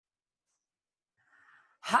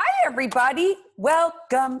Hi, everybody.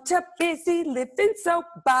 Welcome to Busy Living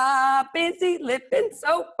Soba. Busy Living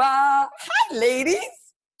Soba. Hi, ladies.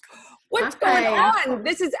 What's going on?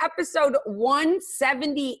 This is episode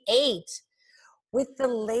 178 with the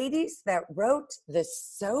ladies that wrote The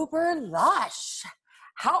Sober Lush.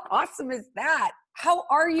 How awesome is that? How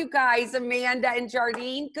are you guys, Amanda and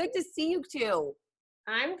Jardine? Good to see you two.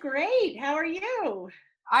 I'm great. How are you?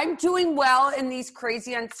 I'm doing well in these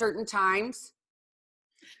crazy, uncertain times.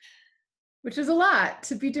 Which is a lot.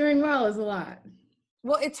 To be doing well is a lot.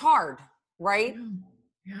 Well, it's hard, right?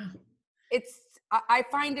 Yeah. I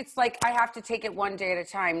find it's like I have to take it one day at a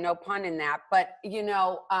time, no pun in that. But,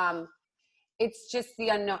 it's just the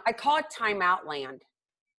unknown. I call it timeout land.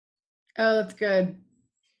 Oh, that's good.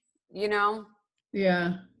 You know?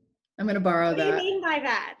 Yeah. I'm going to borrow that. What do you mean by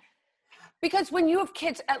that? Because when you have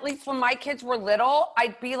kids, at least when my kids were little,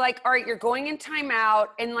 I'd be like, all right, you're going in timeout.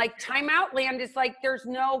 And like timeout land is like, there's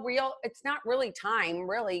no real, it's not really time,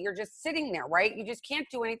 really. You're just sitting there, right? You just can't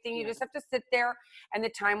do anything. You just have to sit there and the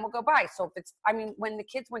time will go by. So if it's, when the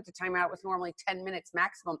kids went to timeout, it was normally 10 minutes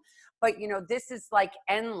maximum. But, this is like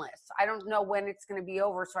endless. I don't know when it's going to be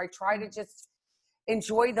over. So I try to just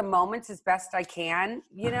enjoy the moments as best I can,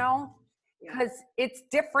 because it's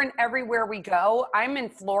different everywhere we go. I'm in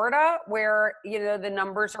Florida where, the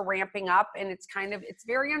numbers are ramping up and it's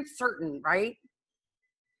very uncertain, right?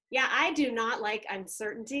 Yeah, I do not like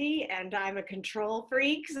uncertainty and I'm a control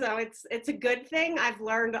freak. So it's a good thing. I've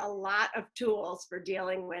learned a lot of tools for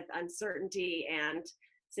dealing with uncertainty and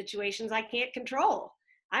situations I can't control.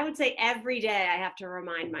 I would say every day I have to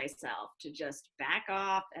remind myself to just back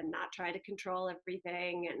off and not try to control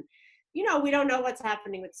everything. And we don't know what's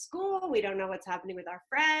happening with school. We don't know what's happening with our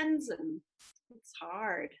friends, and it's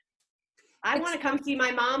hard. I want to come see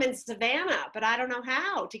my mom in Savannah, but I don't know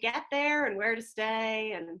how to get there and where to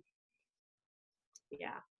stay. And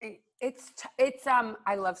yeah,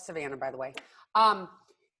 I love Savannah, by the way.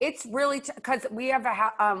 It's really because we have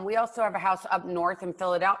we also have a house up north in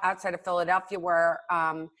Philadelphia, outside of Philadelphia, where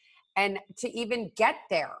and to even get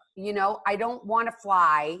there, I don't want to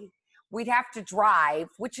fly. We'd have to drive,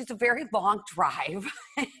 which is a very long drive.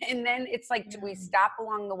 And then it's like, do we stop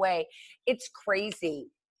along the way? It's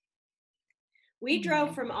crazy. We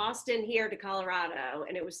drove from Austin here to Colorado,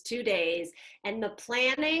 and it was 2 days. And the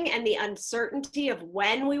planning and the uncertainty of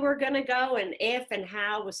when we were going to go and if and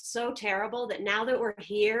how was so terrible that now that we're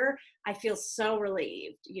here, I feel so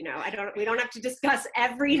relieved. We don't have to discuss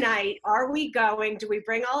every night. Are we going? Do we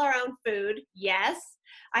bring all our own food? Yes.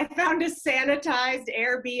 I found a sanitized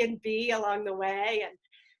Airbnb along the way, and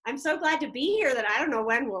I'm so glad to be here that I don't know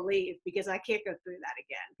when we'll leave because I can't go through that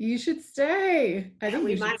again. You should stay. I think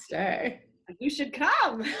you should stay. You should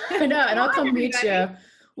come. I know, and I'll come meet you.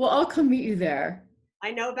 Well, I'll come meet you there.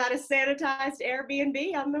 I know about a sanitized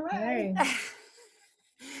Airbnb on the way. Hey.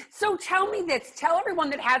 So tell me this. Tell everyone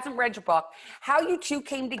that hasn't read your book how you two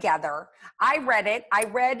came together. I read it. I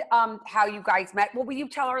read how you guys met. Well, will you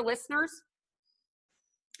tell our listeners?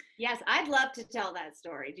 Yes, I'd love to tell that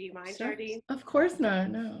story. Do you mind, Jardine? Of course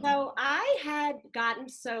not, no. So I had gotten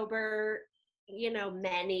sober,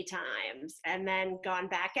 many times and then gone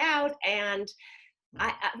back out. And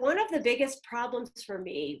one of the biggest problems for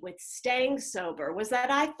me with staying sober was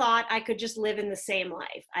that I thought I could just live in the same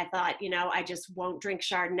life. I thought, I just won't drink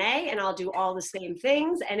Chardonnay and I'll do all the same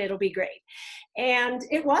things and it'll be great. And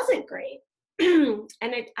it wasn't great. And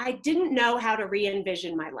I didn't know how to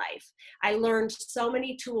re-envision my life. I learned so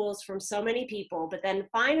many tools from so many people, but then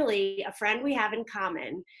finally a friend we have in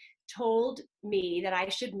common told me that I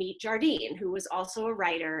should meet Jardine, who was also a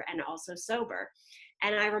writer and also sober.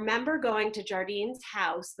 And I remember going to Jardine's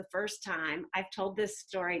house the first time. I've told this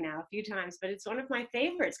story now a few times, but it's one of my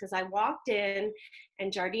favorites because I walked in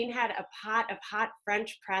and Jardine had a pot of hot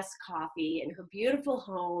French press coffee in her beautiful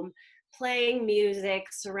home, playing music,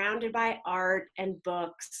 surrounded by art and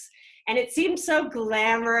books. And it seemed so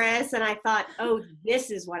glamorous. And I thought, oh,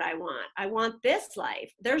 this is what I want. I want this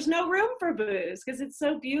life. There's no room for booze because it's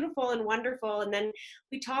so beautiful and wonderful. And then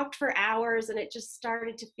we talked for hours and it just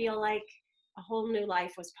started to feel like a whole new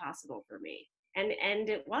life was possible for me. And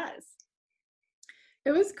it was.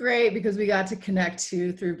 It was great because we got to connect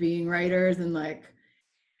too through being writers and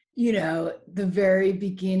the very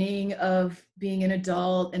beginning of being an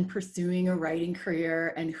adult and pursuing a writing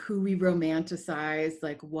career and who we romanticize,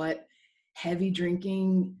 like what heavy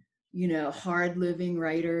drinking, hard living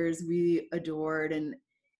writers we adored. And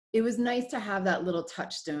it was nice to have that little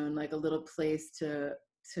touchstone, like a little place to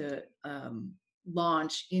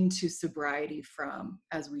launch into sobriety from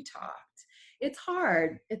as we talked. It's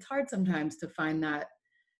hard sometimes to find that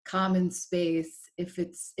common space if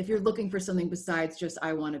you're looking for something besides just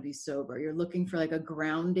I want to be sober. You're looking for like a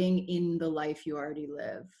grounding in the life you already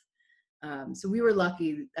live. So we were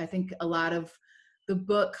lucky. I think a lot of the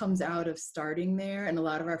book comes out of starting there, and a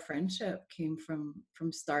lot of our friendship came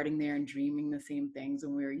from starting there and dreaming the same things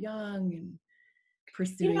when we were young and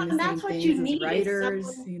pursuing the and same that's what things you as need writers,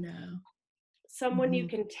 is someone you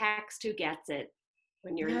can text who gets it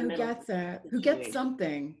when you're in the who middle gets of it, the who gets situation.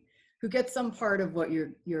 something, who gets some part of what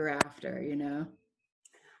you're after,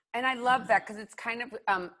 And I love that because it's kind of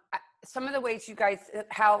some of the ways you guys,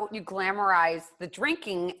 how you glamorize the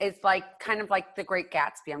drinking is like kind of like The Great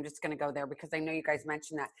Gatsby. I'm just going to go there because I know you guys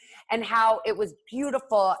mentioned that, and how it was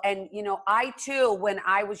beautiful. And, I too, when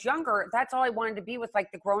I was younger, that's all I wanted to be, was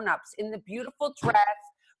like the grown-ups in the beautiful dress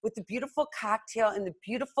with the beautiful cocktail and the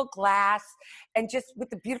beautiful glass and just with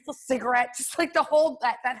the beautiful cigarette, just like the whole,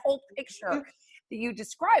 that whole picture that you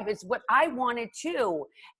describe is what I wanted too.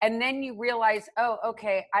 And then you realize, oh,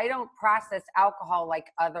 okay, I don't process alcohol like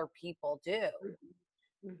other people do.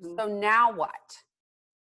 Mm-hmm. So now what?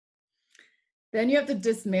 Then you have to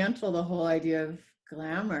dismantle the whole idea of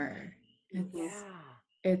glamour.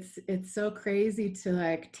 It's so crazy to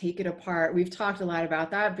like take it apart. We've talked a lot about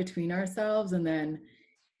that between ourselves, and then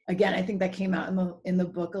again, I think that came out in the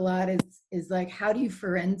book a lot, is like, how do you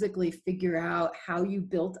forensically figure out how you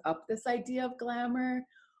built up this idea of glamour?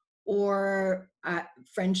 Or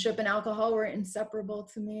friendship and alcohol were inseparable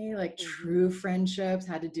to me. Like true friendships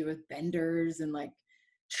had to do with benders and like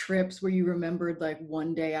trips where you remembered like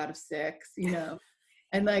one day out of 6,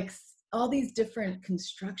 and like all these different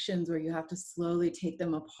constructions where you have to slowly take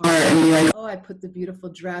them apart and be like, oh, I put the beautiful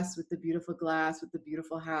dress with the beautiful glass with the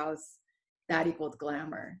beautiful house, that equaled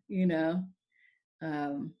glamour,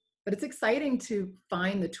 but it's exciting to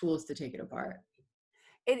find the tools to take it apart.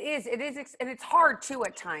 It is, and it's hard too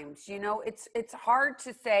at times, it's hard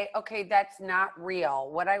to say, okay, that's not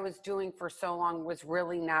real. What I was doing for so long was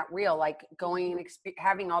really not real. Like going and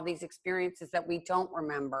having all these experiences that we don't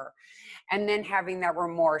remember, and then having that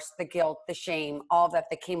remorse, the guilt, the shame, all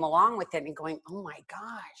that came along with it, and going, oh my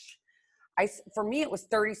gosh. For me, it was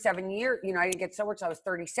 37 years, I didn't get sober till I was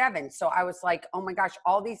 37. So I was like, oh my gosh,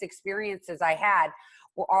 all these experiences I had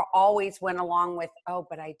always went along with, oh,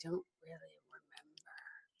 but I don't really.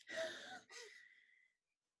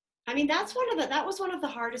 I mean, that was one of the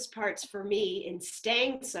hardest parts for me in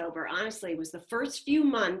staying sober, honestly, was the first few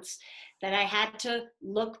months that I had to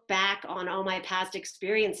look back on all my past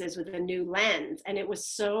experiences with a new lens. And it was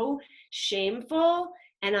so shameful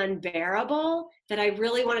and unbearable that I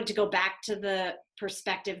really wanted to go back to the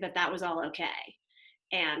perspective that was all okay.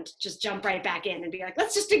 And just jump right back in and be like,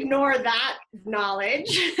 let's just ignore that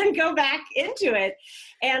knowledge and go back into it.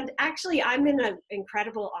 And actually, I'm in an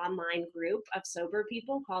incredible online group of sober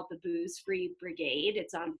people called the Booze Free Brigade.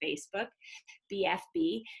 It's on Facebook,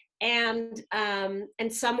 BFB. And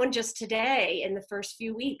someone just today in the first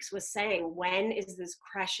few weeks was saying, when is this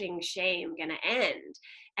crushing shame going to end?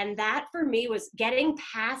 And that for me was getting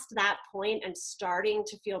past that point and starting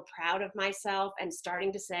to feel proud of myself and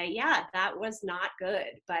starting to say, yeah, that was not good,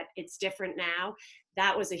 but it's different now.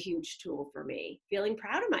 That was a huge tool for me, feeling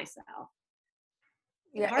proud of myself.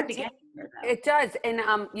 It's hard to get there, though. It does. And,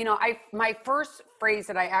 my first phrase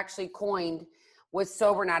that I actually coined was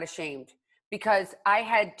sober, not ashamed, because I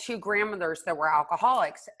had 2 grandmothers that were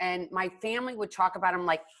alcoholics, and my family would talk about them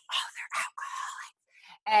like, oh, they're alcoholics.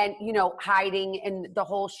 And, hiding and the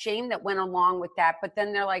whole shame that went along with that. But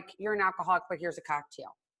then they're like, you're an alcoholic, but here's a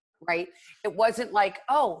cocktail, right? It wasn't like,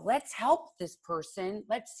 oh, let's help this person.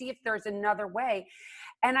 Let's see if there's another way.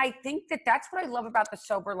 And I think that's what I love about the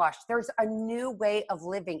Sober Lush. There's a new way of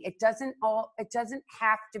living. It doesn't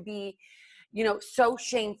have to be, so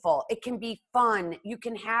shameful. It can be fun. You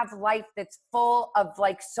can have life that's full of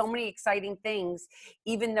like so many exciting things,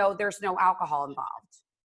 even though there's no alcohol involved.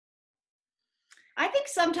 I think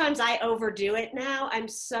sometimes I overdo it now.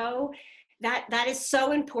 That is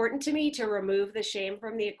so important to me, to remove the shame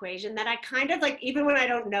from the equation, that I kind of like, even when I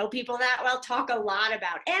don't know people that well, talk a lot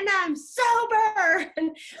about, and I'm sober,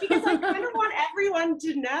 because I kind of want everyone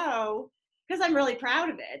to know, because I'm really proud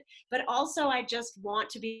of it. But also I just want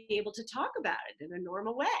to be able to talk about it in a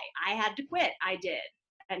normal way. I had to quit. I did.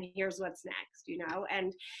 And here's what's next,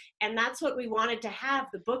 and that's what we wanted to have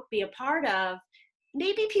the book be a part of.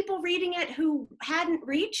 Maybe people reading it who hadn't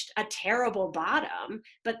reached a terrible bottom,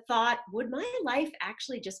 but thought, would my life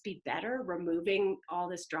actually just be better removing all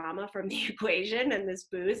this drama from the equation and this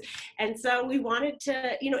booze? And so we wanted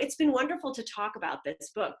to, it's been wonderful to talk about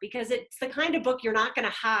this book, because it's the kind of book you're not going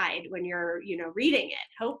to hide when you're, reading it.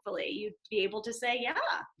 Hopefully you'd be able to say, yeah,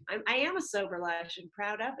 I am a Sober Lush and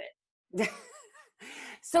proud of it.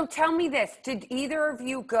 So tell me this, did either of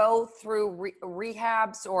you go through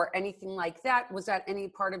rehabs or anything like that? Was that any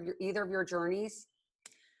part of either of your journeys?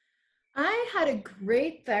 I had a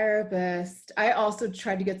great therapist. I also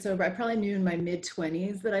tried to get sober. I probably knew in my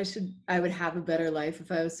mid-20s that I would have a better life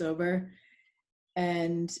if I was sober,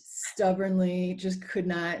 and stubbornly just could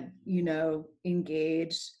not,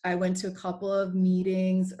 engage. I went to a couple of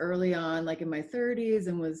meetings early on, like in my 30s,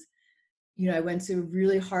 and I went to a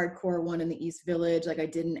really hardcore one in the East Village. Like I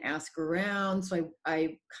didn't ask around. So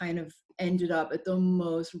I kind of ended up at the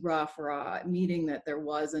most rough, raw meeting that there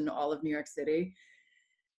was in all of New York City.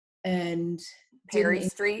 And Perry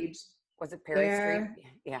didn't Street? engage Was it Perry there. Street?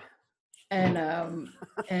 Yeah.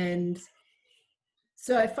 And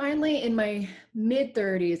so I finally, in my mid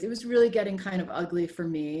 30s, it was really getting kind of ugly for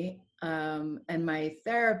me. And my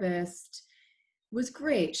therapist was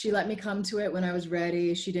great. She let me come to it when I was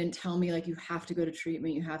ready. She didn't tell me like, you have to go to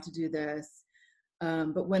treatment, you have to do this.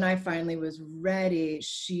 But when I finally was ready,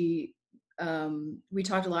 we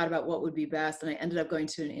talked a lot about what would be best. And I ended up going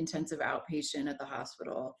to an intensive outpatient at the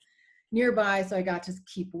hospital nearby. So I got to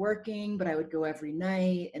keep working, but I would go every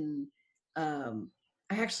night. And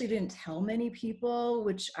I actually didn't tell many people,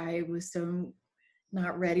 which I was so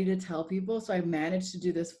not ready to tell people. So I managed to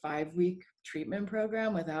do this 5-week treatment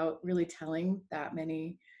program without really telling that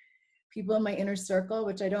many people in my inner circle,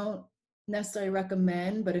 which I don't necessarily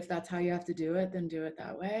recommend, but if that's how you have to do it, then do it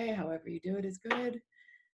that way. However you do it is good.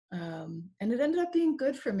 And it ended up being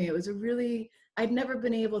good for me. It was I'd never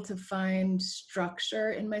been able to find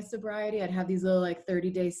structure in my sobriety. I'd have these little like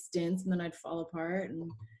 30-day stints and then I'd fall apart,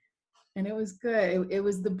 and it was good. It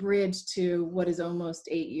was the bridge to what is almost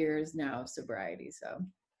 8 years now of sobriety. So.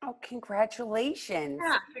 Oh, congratulations.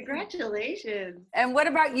 Yeah, congratulations. And what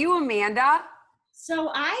about you, Amanda? So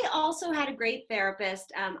I also had a great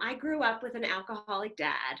therapist. I grew up with an alcoholic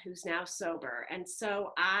dad who's now sober. And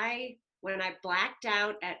so when I blacked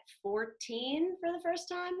out at 14 for the first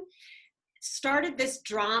time, started this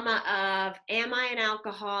drama of, am I an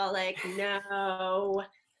alcoholic? No.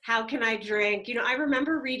 How can I drink? I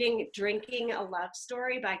remember reading Drinking a Love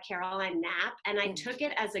Story by Caroline Knapp, and I took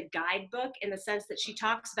it as a guidebook in the sense that she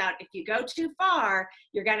talks about if you go too far,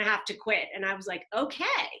 you're going to have to quit. And I was like, okay,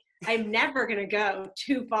 I'm never going to go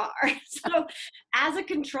too far. So as a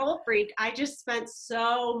control freak, I just spent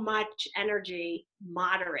so much energy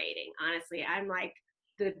moderating. Honestly, I'm like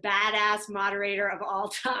the badass moderator of all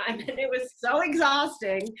time. And it was so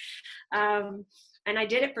exhausting. And I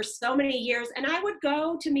did it for so many years. And I would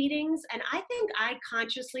go to meetings, and I think I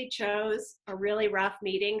consciously chose a really rough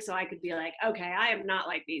meeting so I could be like, okay, I am not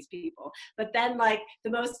like these people. But then like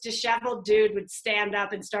the most disheveled dude would stand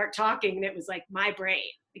up and start talking, and it was like my brain.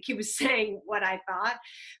 Like he was saying what I thought,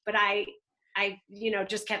 but I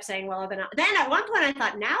just kept saying, well, then at one point I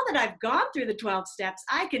thought, now that I've gone through the 12 steps,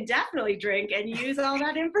 I can definitely drink and use all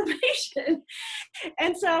that information.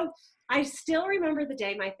 And so I still remember the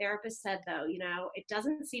day my therapist said, though, it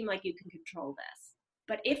doesn't seem like you can control this,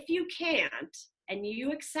 but if you can't, and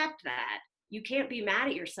you accept that, you can't be mad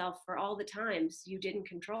at yourself for all the times you didn't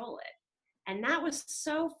control it. And that was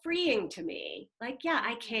so freeing to me. Like, yeah,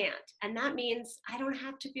 I can't. And that means I don't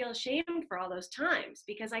have to feel ashamed for all those times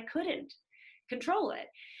because I couldn't control it.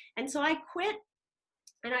 And so I quit,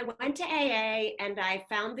 and I went to AA, and I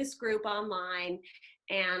found this group online,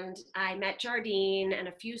 and I met Jardine and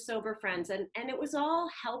a few sober friends, and it was all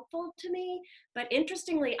helpful to me. But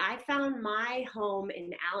interestingly, I found my home in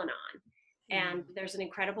Al-Anon. And there's an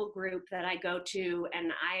incredible group that I go to,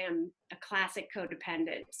 and I am a classic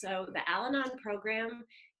codependent. So the Al-Anon program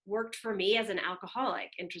worked for me as an alcoholic,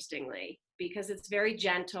 interestingly, because it's very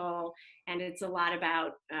gentle, and it's a lot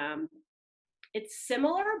about, it's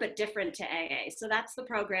similar but different to AA. So that's the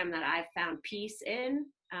program that I've found peace in,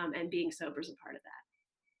 and being sober is a part of that.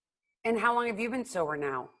 And how long have you been sober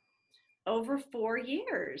now? Over 4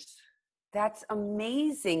 years. That's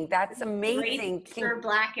amazing. That's amazing. For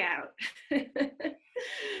blackout.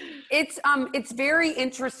 It's very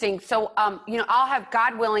interesting. So, I'll have,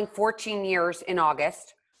 God willing, 14 years in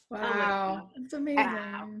August. Wow, that's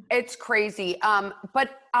amazing. It's crazy. But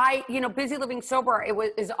Busy Living Sober,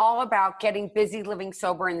 is all about getting busy living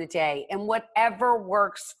sober in the day and whatever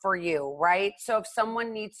works for you, right? So if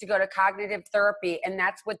someone needs to go to cognitive therapy and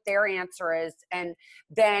that's what their answer is, and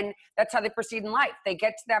then that's how they proceed in life. They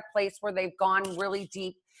get to that place where they've gone really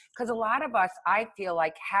deep. Because a lot of us, I feel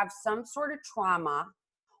like, have some sort of trauma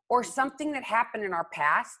or something that happened in our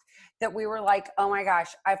past that we were like, oh my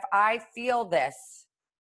gosh, if I feel this,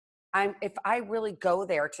 if I really go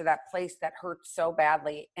there to that place that hurts so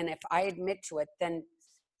badly, and if I admit to it, then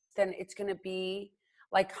it's going to be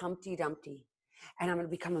like Humpty Dumpty. and I'm going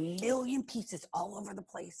to become a million pieces all over the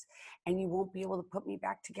place. And you won't be able to put me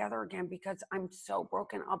back together again because I'm so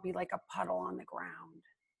broken. I'll be like a puddle on the ground.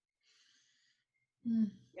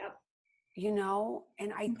 Yep. You know,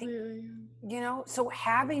 and I think, Completely. you know, so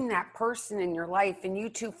having that person in your life and you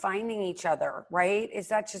two finding each other, right? Is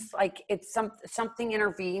that just like, it's something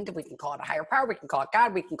intervened? We can call it a higher power, we can call it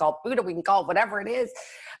God, we can call it Buddha, we can call it whatever it is.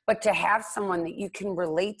 But to have someone that you can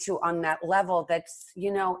relate to on that level, that's,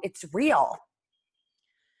 you know, it's real.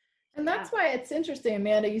 And that's why it's interesting,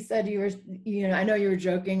 Amanda. You said you were, you know, I know you were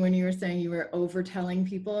joking when you were saying you were over telling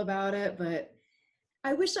people about it, but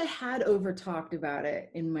I wish I had over talked about it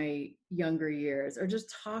in my younger years, or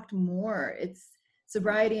just talked more. It's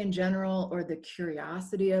sobriety in general, or the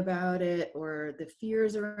curiosity about it, or the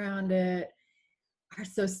fears around it are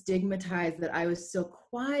so stigmatized that I was so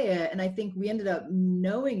quiet. And I think we ended up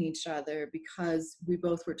knowing each other because we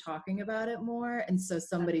both were talking about it more. And so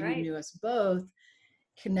somebody who knew us both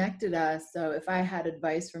connected us. So if I had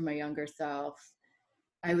advice for my younger self,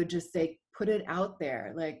 I would just say, put it out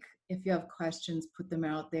there. Like, if you have questions, put them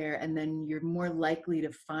out there, and then you're more likely to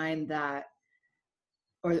find that,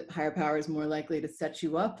 or higher power is more likely to set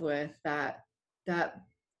you up with that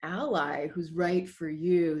ally who's right for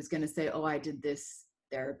you, who's going to say, oh, I did this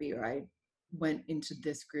therapy, or I went into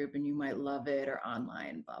this group and you might love it, or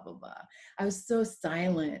online, blah, blah, blah. I was so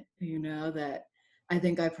silent, you know, that I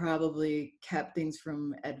think I probably kept things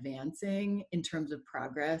from advancing in terms of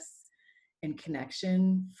progress and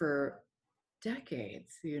connection for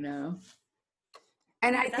decades, you know?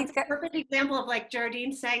 And Yeah, I think that's a perfect example of like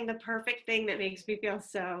Jardine saying the perfect thing that makes me feel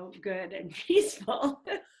so good and peaceful.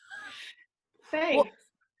 Thanks.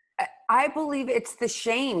 Well, I believe it's the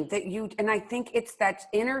shame that and I think it's that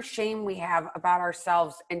inner shame we have about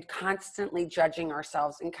ourselves, and constantly judging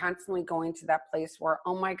ourselves, and constantly going to that place where,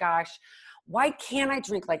 oh my gosh, why can't I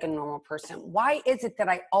drink like a normal person? Why is it that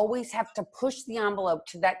I always have to push the envelope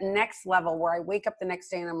to that next level where I wake up the next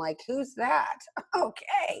day and I'm like, who's that?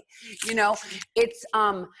 Okay. You know, it's,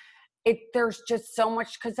 there's just so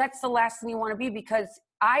much, because that's the last thing you want to be. Because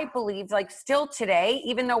I believe, like, still today,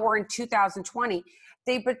 even though we're in 2020,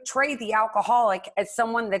 they portray the alcoholic as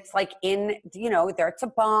someone that's like in, you know, there it's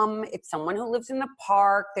a bum, it's someone who lives in the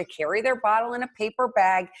park, they carry their bottle in a paper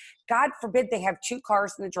bag. God forbid they have 2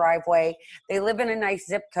 cars in the driveway, they live in a nice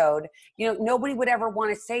zip code. You know, nobody would ever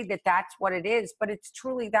want to say that that's what it is, but it's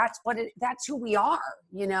truly, that's who we are,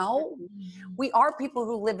 you know? We are people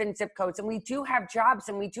who live in zip codes, and we do have jobs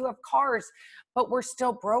and we do have cars, but we're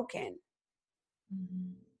still broken.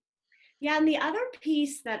 Mm-hmm. Yeah, and the other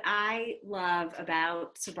piece that I love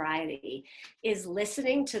about sobriety is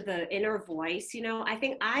listening to the inner voice. You know, I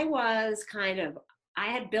think I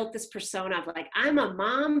had built this persona of like, I'm a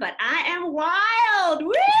mom, but I am wild.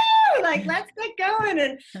 Woo! Like, let's get going.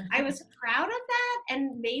 And I was proud of that,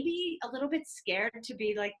 and maybe a little bit scared to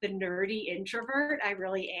be like the nerdy introvert I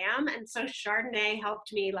really am. And so Chardonnay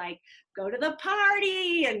helped me like go to the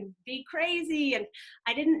party and be crazy. And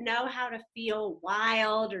I didn't know how to feel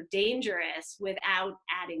wild or dangerous without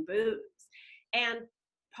adding booze. And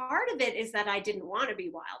part of it is that I didn't want to be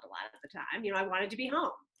wild a lot of the time. You know, I wanted to be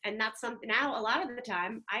home. And that's something now, a lot of the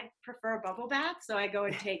time, I prefer a bubble bath, so I go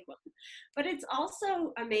and take one. But it's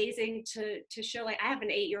also amazing to show, like, I have an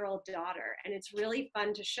 8-year-old daughter, and it's really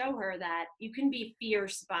fun to show her that you can be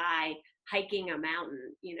fierce by hiking a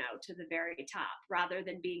mountain, you know, to the very top, rather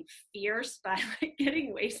than being fierce by like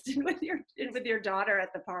getting wasted with your daughter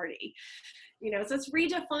at the party. You know, so it's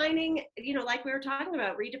redefining, you know, like we were talking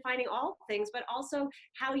about, redefining all things, but also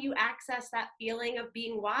how you access that feeling of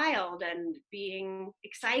being wild and being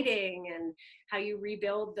exciting, and how you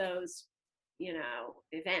rebuild those, you know,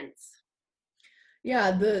 events.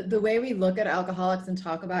 Yeah, the way we look at alcoholics and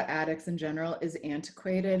talk about addicts in general is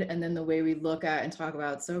antiquated, and then the way we look at and talk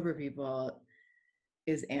about sober people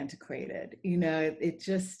is antiquated. You know, it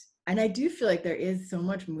just, and I do feel like there is so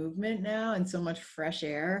much movement now and so much fresh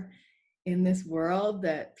air in this world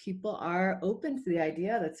that people are open to the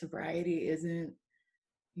idea that sobriety isn't,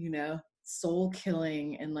 you know, soul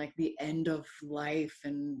killing and like the end of life,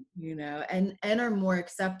 and, you know, and are more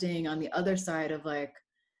accepting on the other side of like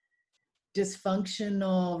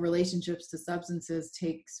dysfunctional relationships to substances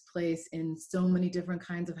takes place in so many different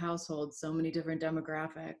kinds of households, so many different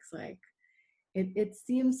demographics. Like it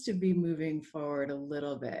seems to be moving forward a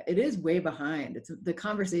little bit. It is way behind. The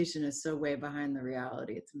conversation is so way behind the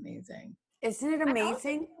reality. It's amazing. Isn't it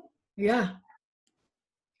amazing? Yeah.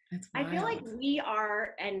 I feel like we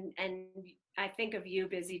are, and I think of you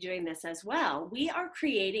busy doing this as well. We are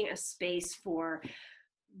creating a space for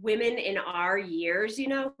women in our years, you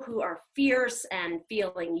know, who are fierce and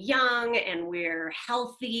feeling young and we're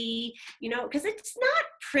healthy, you know, because it's not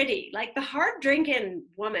pretty. Like the hard drinking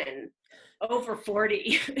woman over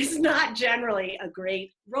 40 is not generally a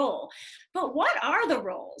great role. But what are the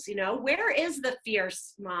roles? You know, where is the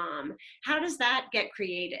fierce mom? How does that get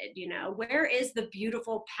created? You know, where is the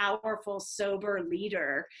beautiful, powerful, sober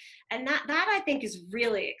leader? And that I think is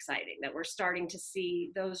really exciting that we're starting to see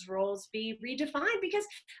those roles be redefined, because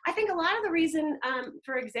I think a lot of the reason,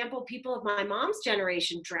 for example, people of my mom's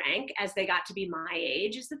generation drank as they got to be my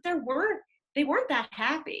age is that they weren't that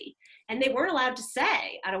happy. And they weren't allowed to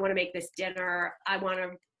say, I don't want to make this dinner. I want to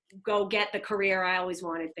go get the career I always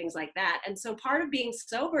wanted, things like that. And so part of being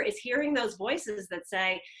sober is hearing those voices that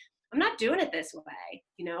say, I'm not doing it this way.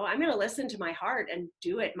 You know, I'm going to listen to my heart and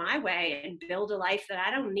do it my way and build a life that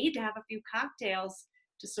I don't need to have a few cocktails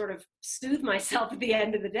to sort of soothe myself at the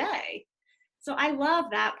end of the day. So I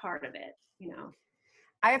love that part of it, you know.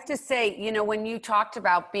 I have to say, you know, when you talked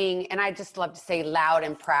about being, and I just love to say loud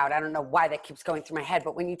and proud, I don't know why that keeps going through my head,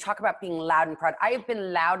 but when you talk about being loud and proud, I have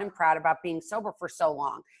been loud and proud about being sober for so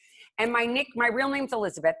long. And my real name's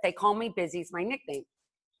Elizabeth. They call me Busy, it's my nickname.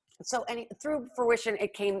 So through fruition,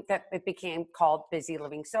 it became called Busy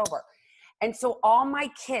Living Sober. And so all my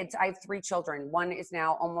kids, I have 3 children. One is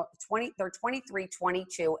now almost 20, they're 23,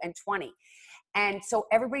 22, and 20. And so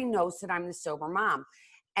everybody knows that I'm the sober mom.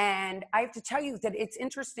 And I have to tell you that it's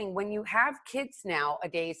interesting when you have kids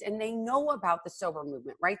nowadays and they know about the sober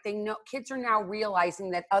movement, right? They know kids are now realizing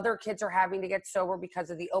that other kids are having to get sober because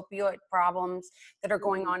of the opioid problems that are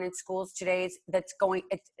going on in schools today.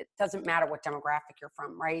 It doesn't matter what demographic you're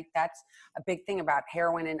from, right? That's a big thing about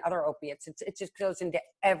heroin and other opiates. It just goes into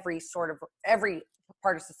every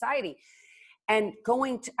part of society. And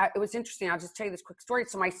it was interesting. I'll just tell you this quick story.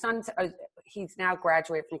 So my son's, he's now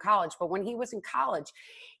graduated from college, but when he was in college,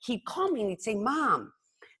 he'd call me and he'd say, Mom,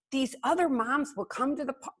 these other moms would come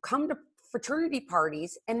to fraternity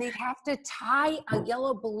parties and they'd have to tie a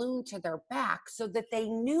yellow balloon to their back so that they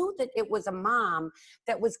knew that it was a mom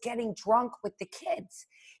that was getting drunk with the kids.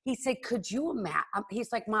 He said, could you imagine?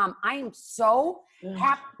 He's like, Mom, I am so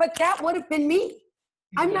happy, but that would have been me.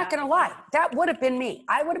 I'm not going to lie. That would have been me.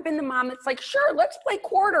 I would have been the mom that's like, sure, let's play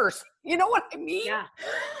quarters. You know what I mean? Yeah.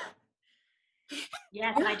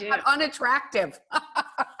 Yes, I do. Unattractive.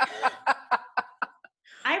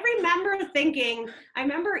 I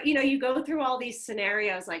remember, you know, you go through all these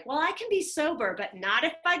scenarios like, well, I can be sober, but not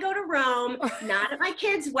if I go to Rome, not at my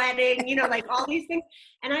kid's wedding, you know, like all these things.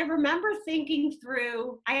 And I remember thinking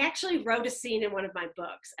through, I actually wrote a scene in one of my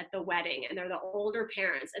books at the wedding, and they're the older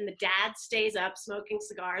parents, and the dad stays up smoking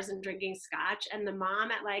cigars and drinking scotch, and the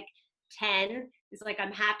mom at like 10 is like,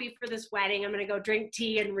 I'm happy for this wedding. I'm going to go drink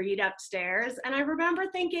tea and read upstairs. And I remember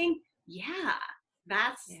thinking, yeah,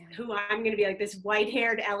 that's who I'm going to be, like this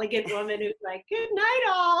white-haired, elegant woman who's like, good night,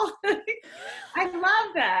 all. I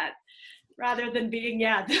love that. Rather than being,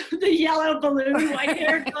 the yellow balloon,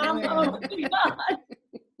 white-haired combo.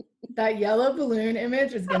 That yellow balloon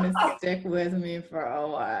image is going to stick with me for a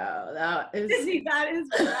while. That is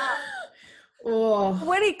rough. Oh.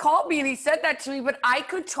 When he called me and he said that to me, but I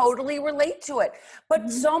could totally relate to it.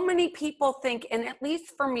 But so many people think, and at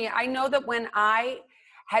least for me, I know that when I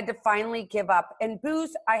had to finally give up, and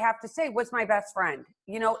booze, I have to say, was my best friend.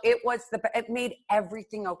 You know, it made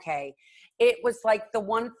everything okay. It was like the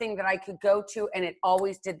one thing that I could go to, and it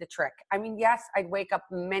always did the trick. I mean, yes, I'd wake up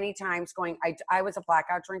many times going, I was a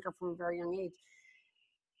blackout drinker from a very young age.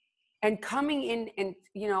 And coming in, and,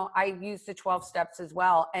 you know, I used the 12 steps as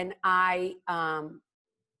well. And but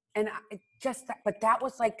that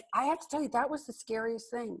was like, I have to tell you, that was the scariest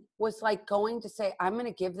thing, was like going to say, I'm going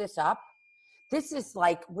to give this up. This is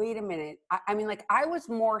like, wait a minute. I mean, like, I was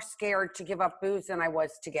more scared to give up booze than I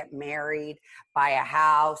was to get married, buy a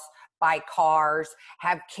house, buy cars,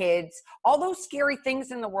 have kids, all those scary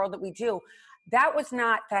things in the world that we do. That was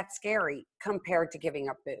not that scary compared to giving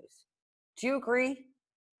up booze. Do you agree?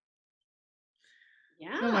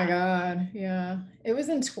 Yeah. Oh my God. Yeah. It was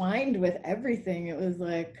entwined with everything. It was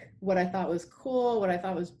like what I thought was cool, what I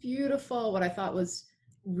thought was beautiful, what I thought was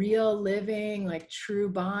real living, like true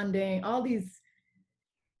bonding, all these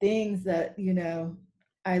things that, you know,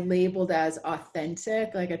 I labeled as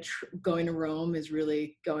authentic, like going to Rome is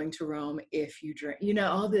really going to Rome if you drink, you know,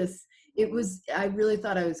 all this. I really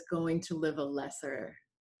thought I was going to live a lesser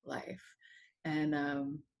life. And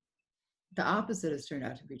the opposite has turned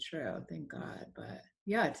out to be true, thank God. But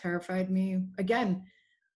yeah, it terrified me. Again,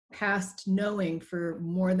 past knowing for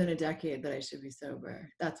more than a decade that I should be sober.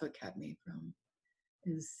 That's what kept me from,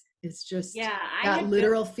 is just that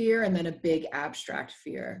literal fear and then a big abstract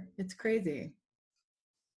fear. It's crazy.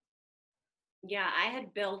 Yeah, I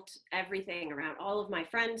had built everything around. All of my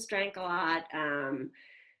friends drank a lot.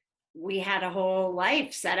 We had a whole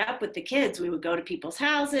life set up with the kids. We would go to people's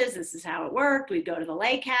houses. This is how it worked. We'd go to the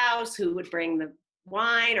lake house. Who would bring the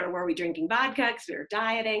wine, or were we drinking vodka because we were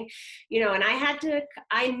dieting? And I had to,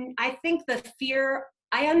 I think the fear,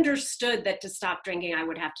 I understood that to stop drinking, I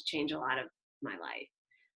would have to change a lot of my life.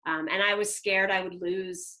 And I was scared I would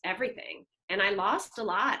lose everything. And I lost a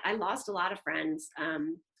lot. I lost a lot of friends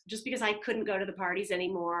just because I couldn't go to the parties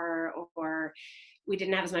anymore, or we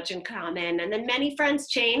didn't have as much in common. And then many friends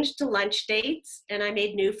changed to lunch dates, and I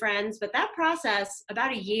made new friends. But that process,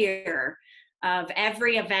 about a year of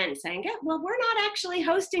every event saying, yeah, well, we're not actually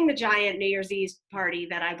hosting the giant New Year's Eve party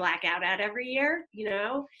that I black out at every year.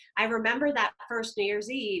 I remember that first New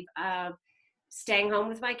Year's Eve of staying home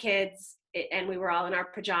with my kids, and we were all in our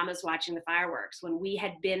pajamas watching the fireworks when we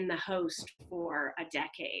had been the host for a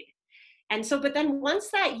decade. And so, but then once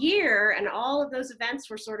that year and all of those events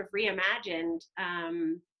were sort of reimagined,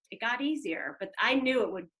 it got easier. But I knew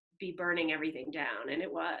it would be burning everything down, and it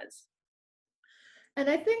was. And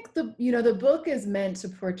I think the book is meant to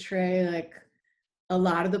portray like a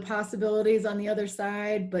lot of the possibilities on the other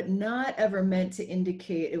side, but not ever meant to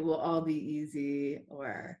indicate it will all be easy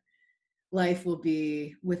or life will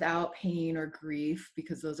be without pain or grief,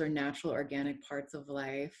 because those are natural, organic parts of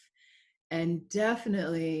life. And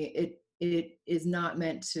definitely it is not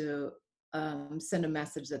meant to send a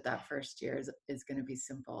message that first year is going to be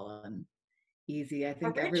simple and easy. I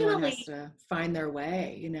think everyone has to find their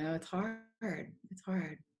way. It's hard. It's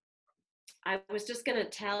hard. I was just going to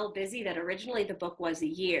tell Busy that originally the book was a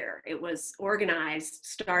year. It was organized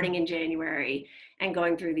starting in January and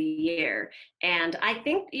going through the year. And I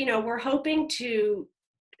think, we're hoping to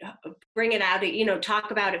bring it out,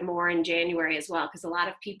 talk about it more in January as well, because a lot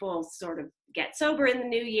of people sort of get sober in the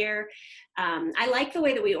new year. I like the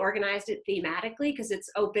way that we organized it thematically, because it's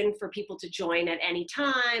open for people to join at any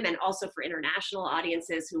time, and also for international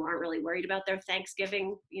audiences who aren't really worried about their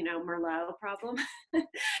Thanksgiving, Merlot problem.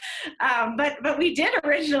 But we did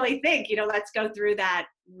originally think, let's go through that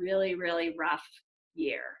really, really rough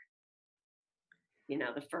year,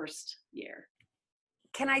 the first year.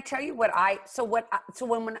 Can I tell you so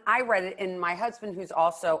when I read it, and my husband, who's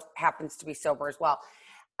also happens to be sober as well,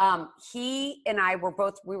 he and I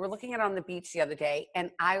we were looking at it on the beach the other day,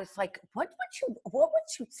 and I was like, what would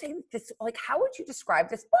you say this, like, how would you describe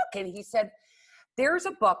this book? And he said, there's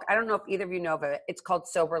a book, I don't know if either of you know of it, it's called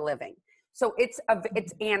Sober Living. So it's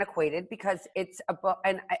antiquated because it's a book,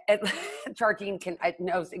 and Jardine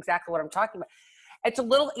knows exactly what I'm talking about. It's a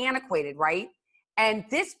little antiquated, right? And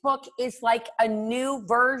this book is like a new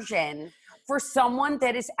version for someone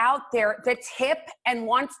that is out there that's hip and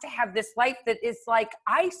wants to have this life that is like,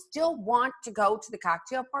 I still want to go to the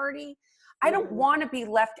cocktail party. I don't want to be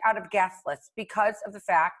left out of guest lists because of the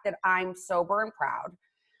fact that I'm sober and proud,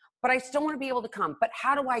 but I still want to be able to come. But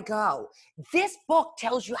how do I go? This book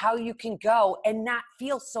tells you how you can go and not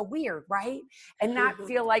feel so weird, right? And not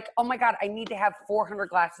feel like, oh my God, I need to have 400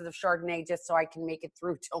 glasses of Chardonnay just so I can make it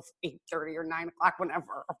through till 8:30 or 9 o'clock,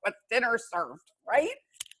 whenever, when dinner's served, right?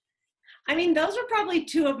 I mean, those are probably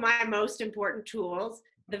two of my most important tools.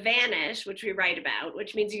 The Vanish, which we write about,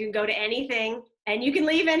 which means you can go to anything and you can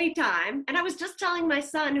leave anytime. And I was just telling my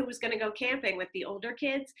son, who was going to go camping with the older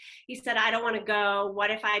kids, he said, I don't want to go.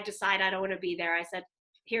 What if I decide I don't want to be there? I said,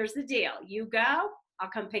 here's the deal. You go,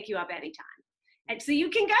 I'll come pick you up anytime. And so you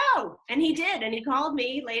can go. And he did. And he called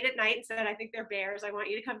me late at night and said, I think they're bears. I want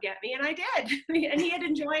you to come get me. And I did. And he had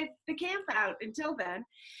enjoyed the camp out until then.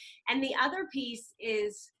 And the other piece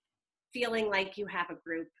is feeling like you have a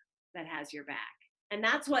group that has your back. And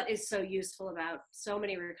that's what is so useful about so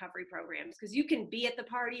many recovery programs, because you can be at the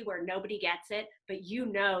party where nobody gets it, but you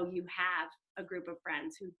have a group of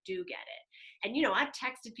friends who do get it. And, I've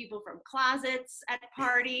texted people from closets at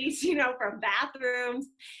parties, from bathrooms,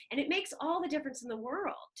 and it makes all the difference in the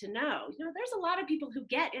world to know, there's a lot of people who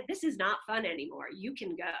get it. This is not fun anymore. You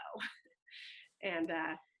can go. And,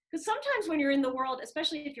 because sometimes when you're in the world,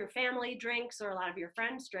 especially if your family drinks or a lot of your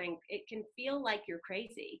friends drink, it can feel like you're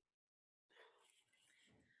crazy.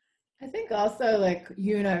 I think also, like,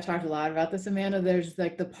 you and I have talked a lot about this, Amanda, there's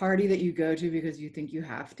like the party that you go to because you think you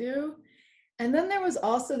have to. And then there was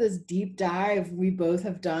also this deep dive we both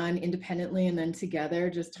have done independently and then together,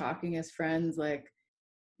 just talking as friends, like,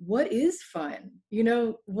 what is fun?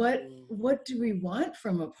 What do we want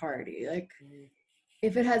from a party? Like,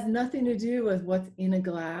 if it has nothing to do with what's in a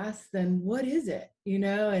glass, then what is it?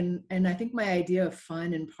 And I think my idea of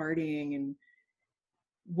fun and partying and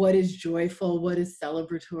what is joyful, what is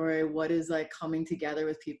celebratory, what is like coming together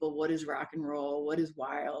with people, what is rock and roll, what is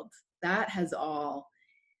wild, that has all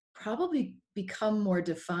probably become more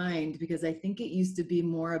defined, because I think it used to be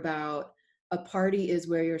more about a party is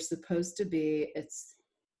where you're supposed to be. It's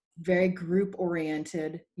very group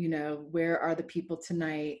oriented, you know, where are the people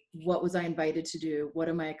tonight? What was I invited to do? What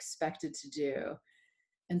am I expected to do?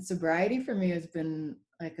 And sobriety for me has been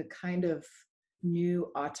like a kind of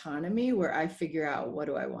new autonomy where I figure out what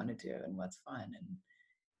do I want to do and what's fun,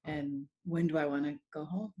 and when do I want to go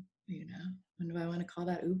home, you know, when do I want to call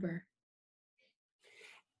that Uber?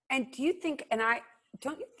 And do you think, and I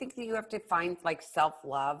don't you think that you have to find like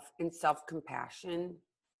self-love and self-compassion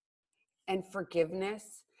and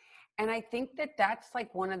forgiveness? And I think that that's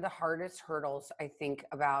like one of the hardest hurdles, I think,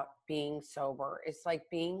 about being sober is like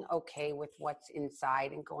being okay with what's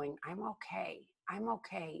inside and going, I'm okay. I'm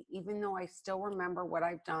okay, even though I still remember what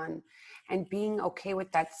I've done, and being okay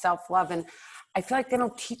with that self-love. And I feel like they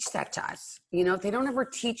don't teach that to us. You know, they don't ever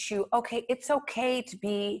teach you, okay, it's okay to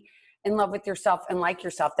be in love with yourself and like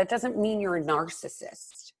yourself. That doesn't mean you're a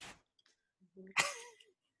narcissist.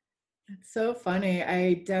 It's so funny.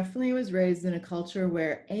 I definitely was raised in a culture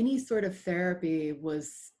where any sort of therapy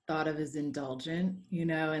was thought of as indulgent, you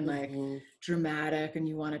know, and like Mm-hmm. dramatic, and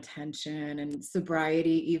you want attention. And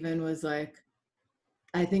sobriety even was like,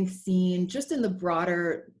 I think, seen just in the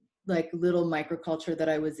broader, like little microculture that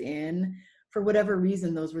I was in. For whatever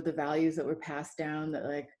reason, those were the values that were passed down, that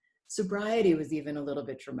like sobriety was even a little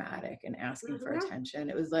bit dramatic and asking for Mhm. attention.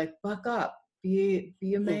 It was like, buck up, be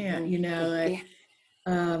a man, you know, Mm-hmm. like,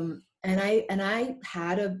 Yeah. and I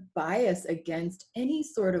had a bias against any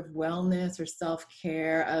sort of wellness or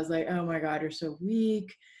self-care. I was like, oh my God, you're so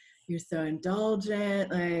weak, you're so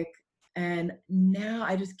indulgent, like, and now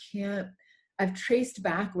I just can't. I've traced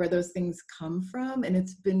back where those things come from, and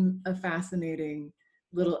it's been a fascinating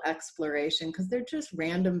little exploration, because they're just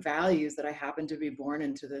random values that I happen to be born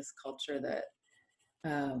into this culture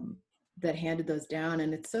um, that handed those down.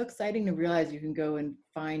 And it's so exciting to realize you can go and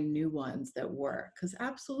find new ones that work, because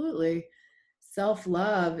absolutely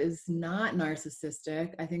self-love is not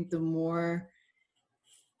narcissistic. I think the more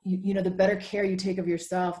you know, the better care you take of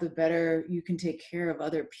yourself, the better you can take care of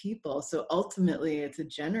other people. So ultimately it's a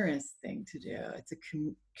generous thing to do. It's a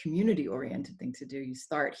community oriented thing to do. You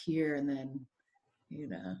start here, and then, you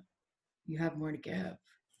know, you have more to give.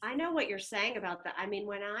 I know what you're saying about that. I mean,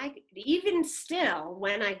 even still,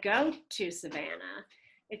 when I go to Savannah,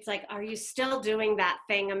 it's like, are you still doing that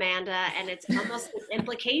thing, Amanda? And it's almost this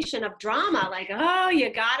implication of drama, like, oh, you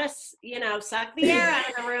gotta, suck the air out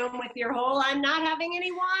of the room with your whole "I'm not having any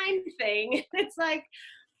wine" thing. It's like,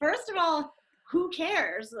 first of all, who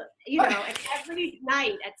cares? It's every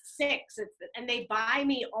night at 6, and they buy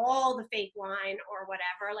me all the fake wine or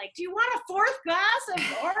whatever. Like, do you want a fourth glass of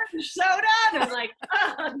orange soda? And I'm like,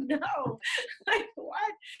 oh no, like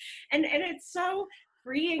what? And it's so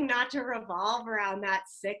freeing not to revolve around that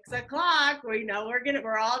 6 o'clock.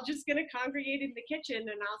 We're all just gonna congregate in the kitchen, and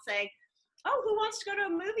I'll say, oh, who wants to go to a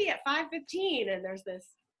movie at 5:15? And there's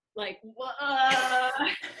this like, we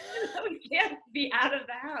can't be out of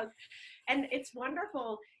the house. And it's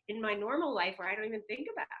wonderful in my normal life where I don't even think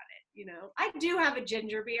about it. I do have a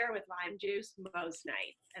ginger beer with lime juice most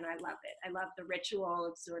nights, and I love it. I love the ritual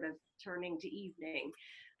of sort of turning to evening.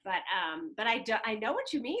 But I know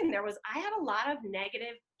what you mean. I had a lot of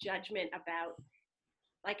negative judgment about,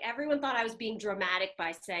 like, everyone thought I was being dramatic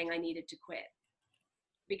by saying I needed to quit,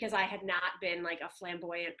 because I had not been like a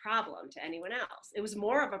flamboyant problem to anyone else. It was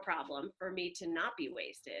more of a problem for me to not be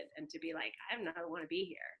wasted and to be like, I don't want to be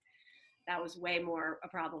here. That was way more a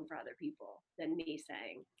problem for other people than me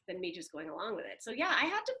just going along with it. So yeah, I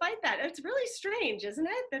had to fight that. It's really strange, isn't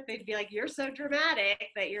it? That they'd be like, you're so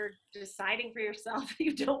dramatic that you're deciding for yourself that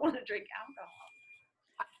you don't want to drink alcohol.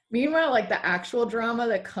 Meanwhile, like the actual drama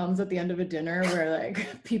that comes at the end of a dinner where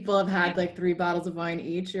like people have had like 3 bottles of wine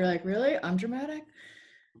each, you're like, really? I'm dramatic?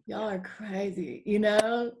 Y'all are crazy. You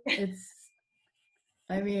know,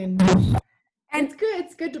 I mean, And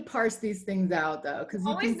it's good to parse these things out though, because you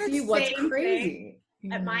Always can the see what's same crazy.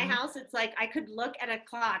 thing. At my house, it's like I could look at a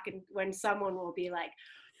clock, and when someone will be like,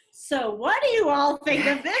 so what do you all think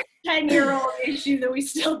of this 10-year-old issue that we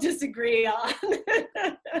still disagree on?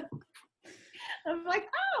 I'm like,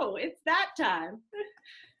 oh, it's that time.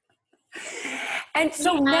 and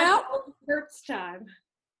so now, Hurts time.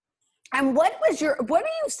 and what do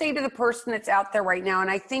you say to the person that's out there right now? And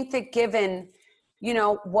I think that given,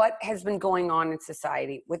 what has been going on in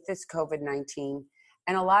society with this COVID-19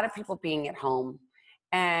 and a lot of people being at home,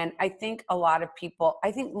 and I think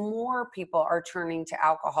more people are turning to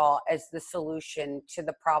alcohol as the solution to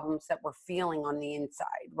the problems that we're feeling on the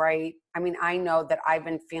inside, right? I mean, I know that I've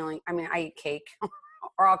been feeling, I eat cake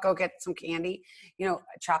or I'll go get some candy,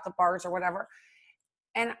 chocolate bars or whatever.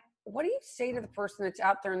 And what do you say to the person that's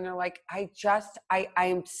out there and they're like, I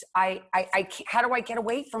can't, how do I get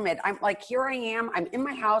away from it? I'm like, here I am, I'm in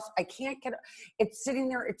my house, I can't get, it's sitting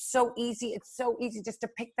there. It's so easy just to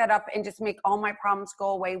pick that up and just make all my problems go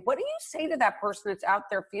away. What do you say to that person that's out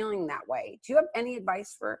there feeling that way? Do you have any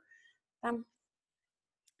advice for them?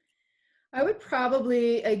 I would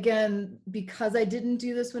probably, again, because I didn't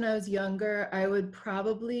do this when I was younger, I would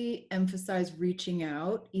probably emphasize reaching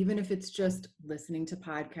out, even if it's just listening to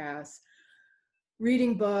podcasts,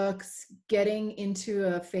 reading books, getting into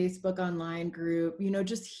a Facebook online group,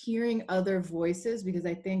 just hearing other voices, because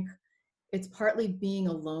I think it's partly being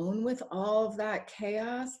alone with all of that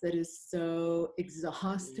chaos that is so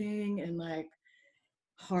exhausting and like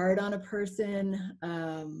hard on a person.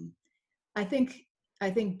 I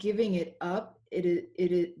think giving it up,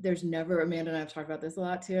 there's never, Amanda and I have talked about this a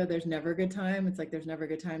lot too. There's never a good time. It's like, there's never a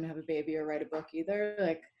good time to have a baby or write a book either.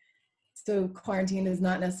 Like, so quarantine is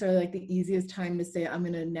not necessarily like the easiest time to say, I'm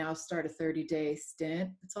going to now start a 30-day stint.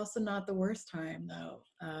 It's also not the worst time though.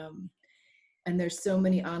 And there's so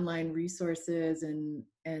many online resources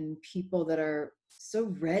and people that are so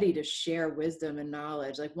ready to share wisdom and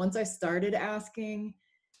knowledge. Like once I started asking,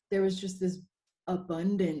 there was just this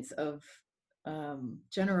abundance of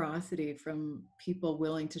generosity from people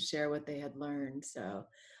willing to share what they had learned. So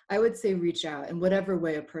I would say reach out in whatever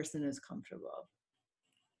way a person is comfortable.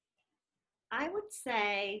 I would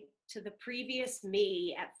say to the previous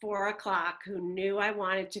me at 4 o'clock who knew I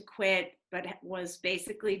wanted to quit, but was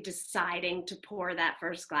basically deciding to pour that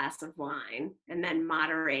first glass of wine and then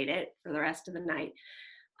moderate it for the rest of the night,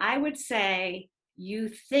 I would say, you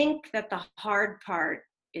think that the hard part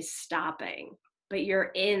is stopping, but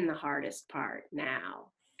you're in the hardest part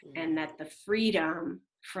now. And that the freedom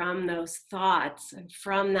from those thoughts and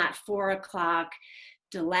from that 4 o'clock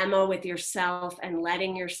dilemma with yourself and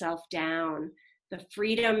letting yourself down, the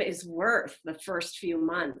freedom is worth the first few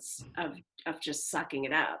months of just sucking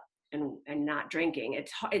it up and not drinking.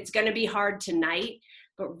 It's going to be hard tonight,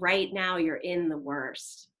 but right now you're in the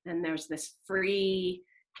worst. And there's this free,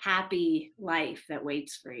 happy life that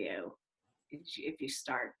waits for you if you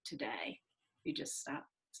start today. You just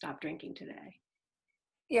stop drinking today.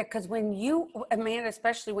 Yeah, because when you, Amanda,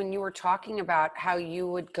 especially when you were talking about how you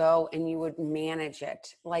would go and you would manage it,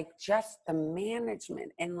 like just the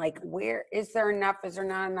management and like, where is there enough? Is there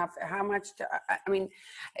not enough? How much?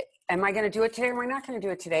 Am I going to do it today? Or am I not going to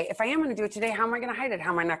do it today? If I am going to do it today, how am I going to hide it?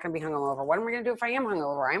 How am I not going to be hungover? What am I going to do if I am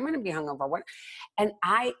hungover? I'm going to be hungover. And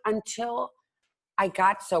until I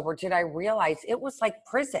got sober, did I realize it was like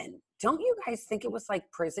prison. Don't you guys think it was like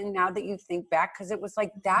prison now that you think back? Because it was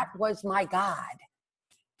like, that was my God.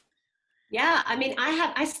 Yeah, I mean,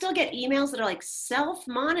 I still get emails that are like,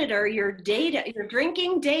 self-monitor your data, your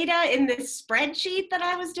drinking data in this spreadsheet that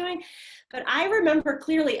I was doing. But I remember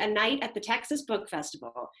clearly a night at the Texas Book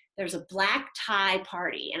Festival. There's a black tie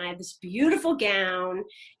party, and I had this beautiful gown,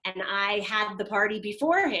 and I had the party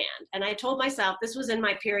beforehand. And I told myself, this was in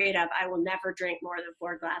my period of, I will never drink more than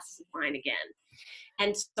 4 glasses of wine again.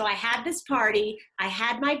 And so I had this party, I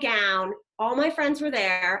had my gown, all my friends were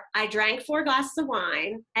there, I drank 4 glasses of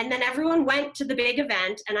wine, and then everyone went to the big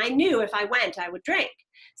event, and I knew if I went, I would drink.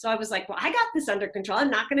 So I was like, well, I got this under control, I'm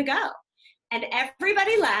not gonna go. And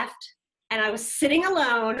everybody left, and I was sitting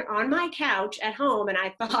alone on my couch at home, and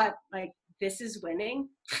I thought, like, this is winning.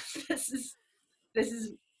 This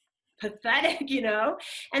is pathetic,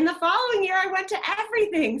 And the following year I went to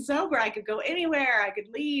everything sober. I could go anywhere, I could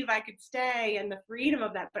leave, I could stay, and the freedom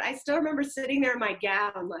of that. But I still remember sitting there in my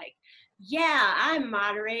gown like, yeah, I'm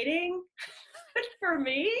moderating. Good for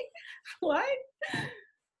me. What?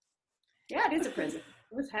 Yeah, it is a prison.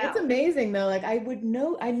 It was hell. It's amazing though. Like I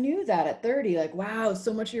knew that at 30, like, wow,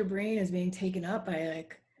 so much of your brain is being taken up by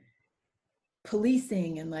like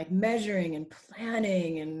policing and like measuring and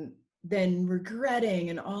planning and then regretting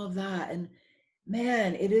and all of that. And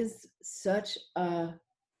man, it is such a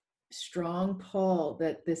strong pull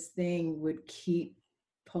that this thing would keep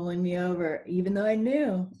pulling me over, even though I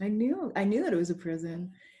knew that it was a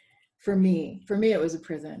prison. For me, it was a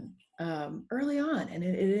prison early on. And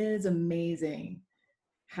it is amazing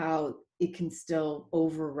how it can still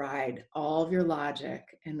override all of your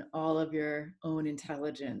logic and all of your own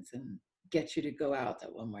intelligence and get you to go out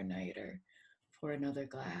that one more night or pour another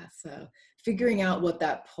glass. So figuring out what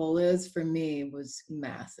that pull is for me was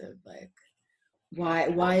massive. Like,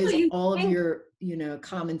 why is all of your,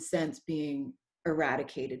 common sense being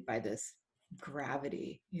eradicated by this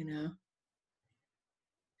gravity,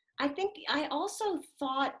 I think I also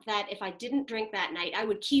thought that if I didn't drink that night, I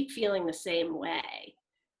would keep feeling the same way.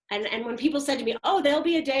 And when people said to me, oh, there'll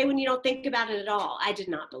be a day when you don't think about it at all, I did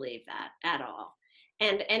not believe that at all.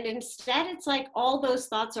 And instead it's like all those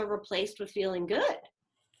thoughts are replaced with feeling good.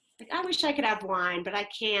 Like, I wish I could have wine, but I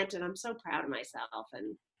can't, and I'm so proud of myself.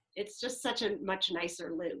 And it's just such a much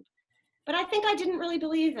nicer loop. But I think I didn't really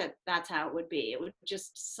believe that that's how it would be. It would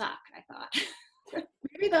just suck, I thought.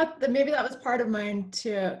 maybe that was part of mine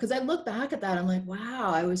too. Because I look back at that, I'm like,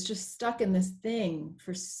 wow, I was just stuck in this thing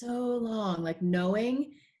for so long, like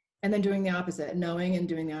knowing and then doing the opposite, knowing and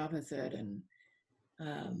doing the opposite. And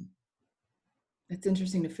it's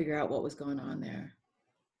interesting to figure out what was going on there.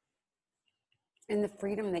 And the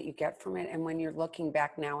freedom that you get from it. And when you're looking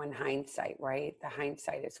back now in hindsight, right? The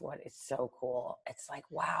hindsight is what is so cool. It's like,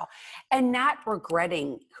 wow. And not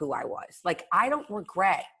regretting who I was. Like, I don't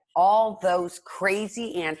regret all those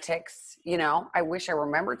crazy antics. You know, I wish I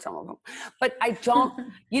remembered some of them, but I don't,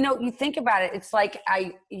 you know, you think about it. It's like,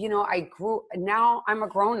 now I'm a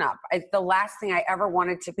grown up. The last thing I ever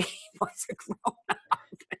wanted to be was a grown up.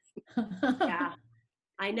 Yeah,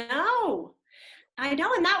 I know. And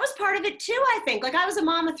that was part of it too, I think. Like, I was a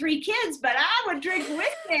mom of 3 kids, but I would drink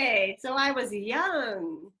whiskey, so I was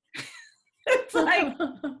young. It's like,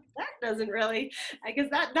 that doesn't really, I guess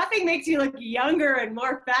that nothing makes you look younger and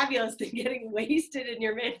more fabulous than getting wasted in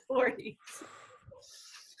your mid-40s.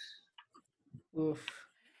 Oof.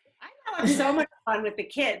 I know I'm so much fun with the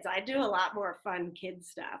kids. I do a lot more fun kid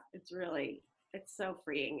stuff. It's so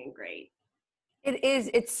freeing and great. It is.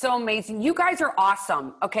 It's so amazing. You guys are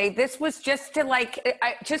awesome. Okay. This was just to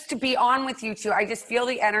just to be on with you two. I just feel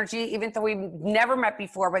the energy, even though we've never met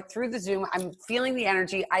before, but through the Zoom, I'm feeling the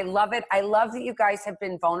energy. I love it. I love that you guys have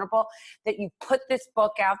been vulnerable, that you put this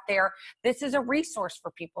book out there. This is a resource for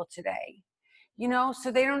people today, you know, so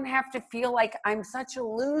they don't have to feel like I'm such a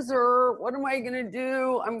loser. What am I going to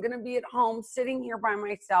do? I'm going to be at home sitting here by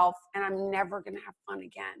myself and I'm never going to have fun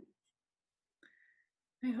again.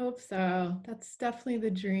 I hope so. That's definitely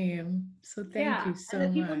the dream. So thank you so much.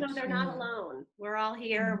 And the people know they're not alone. We're all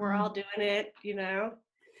here. We're all doing it, you know?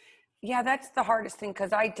 Yeah, that's the hardest thing,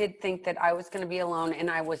 because I did think that I was going to be alone and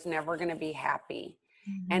I was never going to be happy.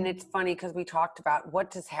 And it's funny because we talked about,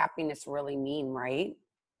 what does happiness really mean, right?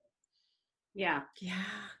 Yeah. Yeah,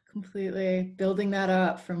 completely. Building that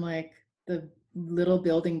up from like the little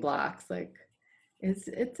building blocks, like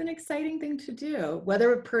it's an exciting thing to do.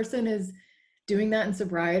 Whether a person is doing that in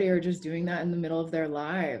sobriety or just doing that in the middle of their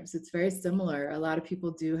lives, it's very similar. A lot of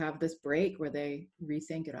people do have this break where they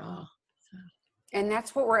rethink it all. So. And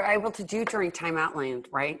that's what we're able to do during Time Out Land,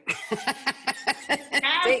 right?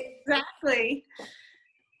 Exactly.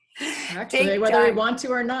 Actually, whether we want to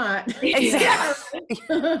or not. Exactly.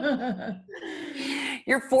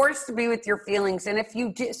 You're forced to be with your feelings. And if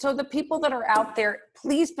you do, so the people that are out there,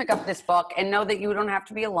 please pick up this book and know that you don't have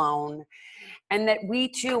to be alone. And that we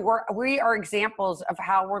too, we are examples of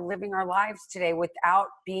how we're living our lives today without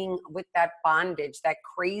being with that bondage, that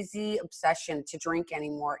crazy obsession to drink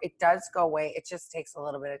anymore. It does go away. It just takes a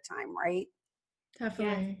little bit of time, right?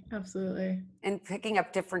 Definitely. Yeah. Absolutely. And picking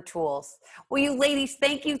up different tools. Well, you ladies,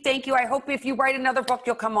 thank you. Thank you. I hope if you write another book,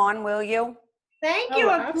 you'll come on, will you? Thank you,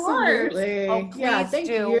 of absolutely. course. Oh, please yeah, thank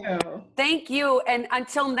do. you. Thank you. And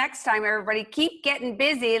until next time, everybody, keep getting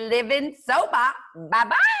busy, living sober.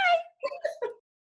 Bye-bye.